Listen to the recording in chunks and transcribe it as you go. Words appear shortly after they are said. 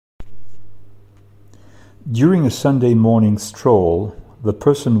During a Sunday morning stroll, the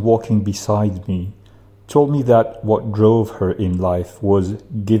person walking beside me told me that what drove her in life was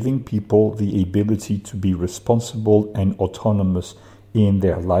giving people the ability to be responsible and autonomous in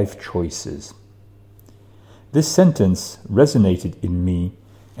their life choices. This sentence resonated in me,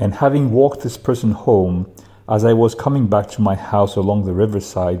 and having walked this person home as I was coming back to my house along the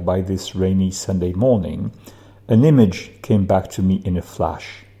riverside by this rainy Sunday morning, an image came back to me in a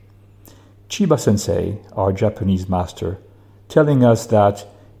flash. Chiba Sensei, our Japanese master, telling us that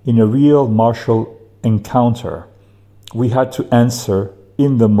in a real martial encounter, we had to answer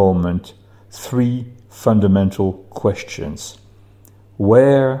in the moment 3 fundamental questions: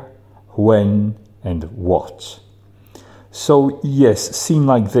 where, when, and what. So yes, seen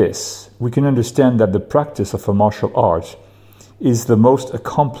like this, we can understand that the practice of a martial art is the most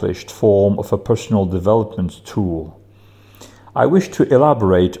accomplished form of a personal development tool. I wish to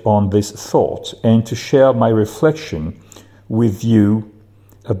elaborate on this thought and to share my reflection with you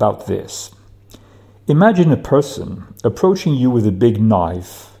about this. Imagine a person approaching you with a big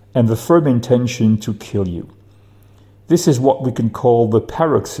knife and the firm intention to kill you. This is what we can call the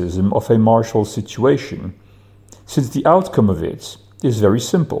paroxysm of a martial situation, since the outcome of it is very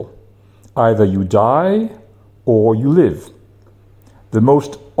simple. Either you die or you live. The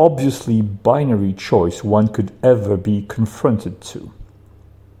most obviously binary choice one could ever be confronted to.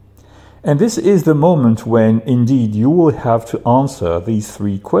 And this is the moment when, indeed, you will have to answer these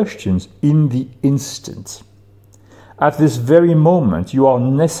 3 questions in the instant. At this very moment, you are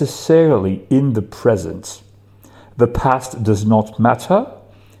necessarily in the present. The past does not matter,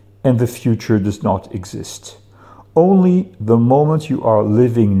 and the future does not exist. Only the moment you are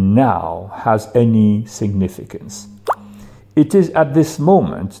living now has any significance. It is at this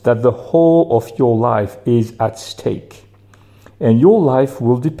moment that the whole of your life is at stake, and your life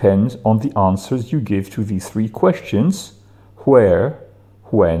will depend on the answers you give to these 3 questions: where,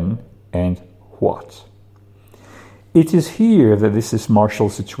 when, and what. It is here that this martial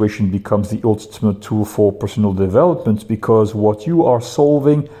situation becomes the ultimate tool for personal development, because what you are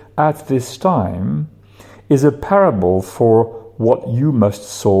solving at this time is a parable for what you must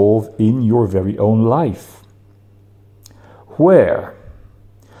solve in your very own life. Where?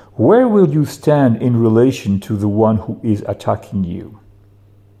 Where will you stand in relation to the one who is attacking you?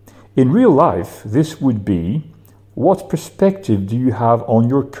 In real life, this would be: what perspective do you have on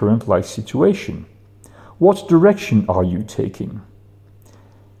your current life situation? What direction are you taking?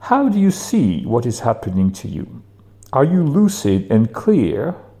 How do you see what is happening to you? Are you lucid and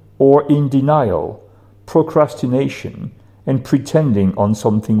clear, or in denial, procrastination, and pretending on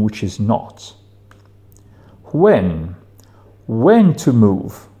something which is not? When? When to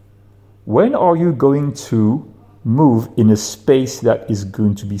move? When are you going to move in a space that is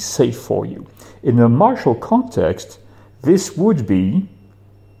going to be safe for you? In a martial context, this would be: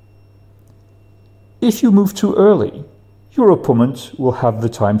 if you move too early, your opponent will have the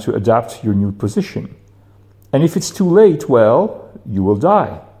time to adapt to your new position. And if it's too late, well, you will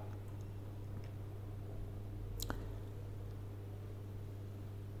die.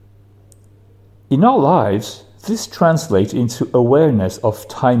 In our lives, this translates into awareness of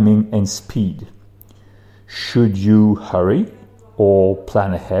timing and speed. Should you hurry or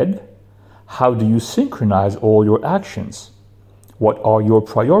plan ahead? How do you synchronize all your actions? What are your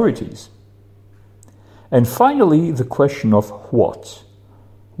priorities? And finally, the question of what.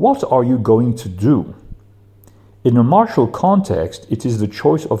 What are you going to do? In a martial context, it is the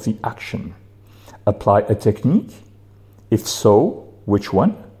choice of the action. Apply a technique? If so, which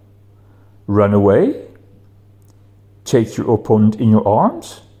one? Run away? Take your opponent in your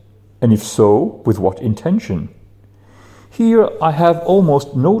arms? And if so, with what intention? Here I have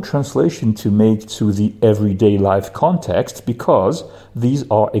almost no translation to make to the everyday life context, because these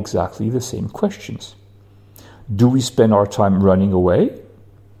are exactly the same questions. Do we spend our time running away?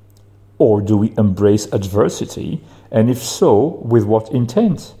 Or do we embrace adversity? And if so, with what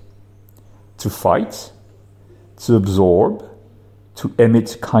intent? To fight? To absorb? To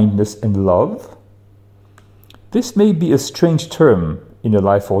emit kindness and love? This may be a strange term in a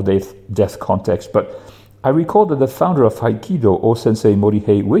life or death context, but I recall that the founder of Aikido, O-sensei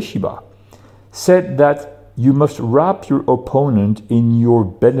Morihei Ueshiba, said that you must wrap your opponent in your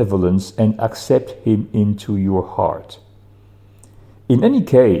benevolence and accept him into your heart. In any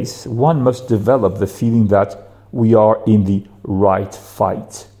case, one must develop the feeling that we are in the right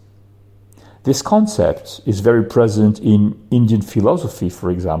fight. This concept is very present in Indian philosophy,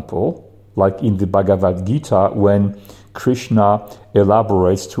 for example, like in the Bhagavad Gita, when Krishna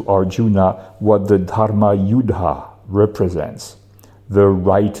elaborates to Arjuna what the Dharma Yuddha represents, the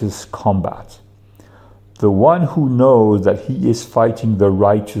righteous combat. The one who knows that he is fighting the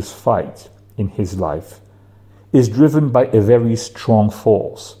righteous fight in his life is driven by a very strong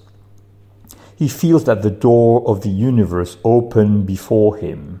force. He feels that the door of the universe open before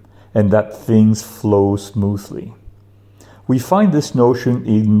him and that things flow smoothly. We find this notion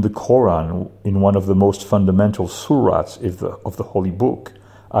in the Quran, in one of the most fundamental surahs of the Holy Book,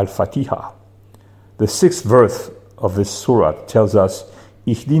 Al-Fatiha. The 6th verse of this surah tells us,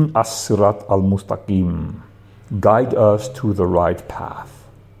 Ihdin as-sirat al-mustaqim, guide us to the right path.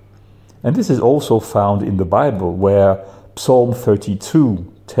 And this is also found in the Bible, where Psalm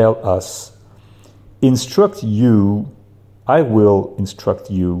 32 tells us, instruct you, I will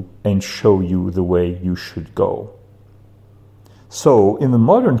instruct you and show you the way you should go. So, in the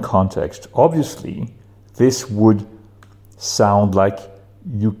modern context, obviously, this would sound like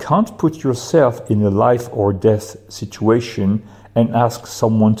you can't put yourself in a life or death situation and ask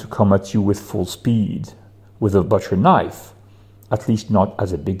someone to come at you with full speed, with a butcher knife, at least not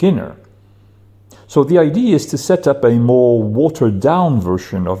as a beginner. So the idea is to set up a more watered-down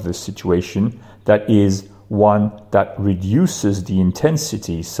version of this situation that is one that reduces the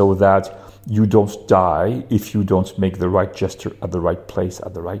intensity so that you don't die if you don't make the right gesture at the right place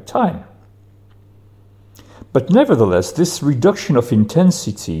at the right time. But nevertheless, this reduction of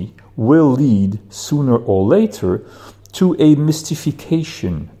intensity will lead, sooner or later, to a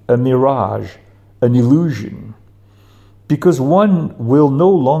mystification, a mirage, an illusion. Because one will no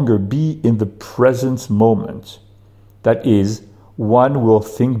longer be in the present moment. That is, one will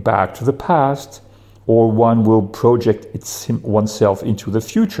think back to the past, or one will project oneself into the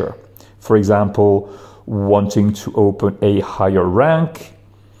future. For example, wanting to open a higher rank,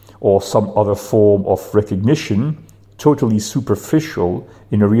 or some other form of recognition, totally superficial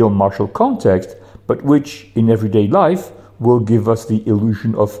in a real martial context, but which in everyday life will give us the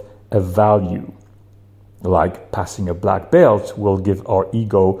illusion of a value. Like passing a black belt will give our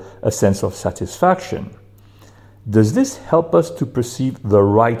ego a sense of satisfaction. Does this help us to perceive the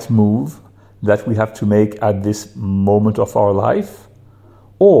right move that we have to make at this moment of our life?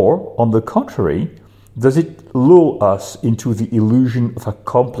 Or, on the contrary, does it lull us into the illusion of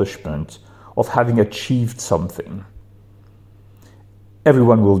accomplishment, of having achieved something?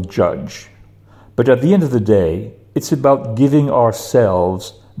 Everyone will judge. But at the end of the day, it's about giving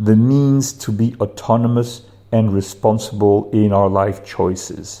ourselves the means to be autonomous and responsible in our life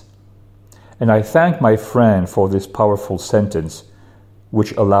choices. And I thank my friend for this powerful sentence,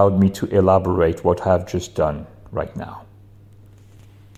 which allowed me to elaborate what I have just done right now.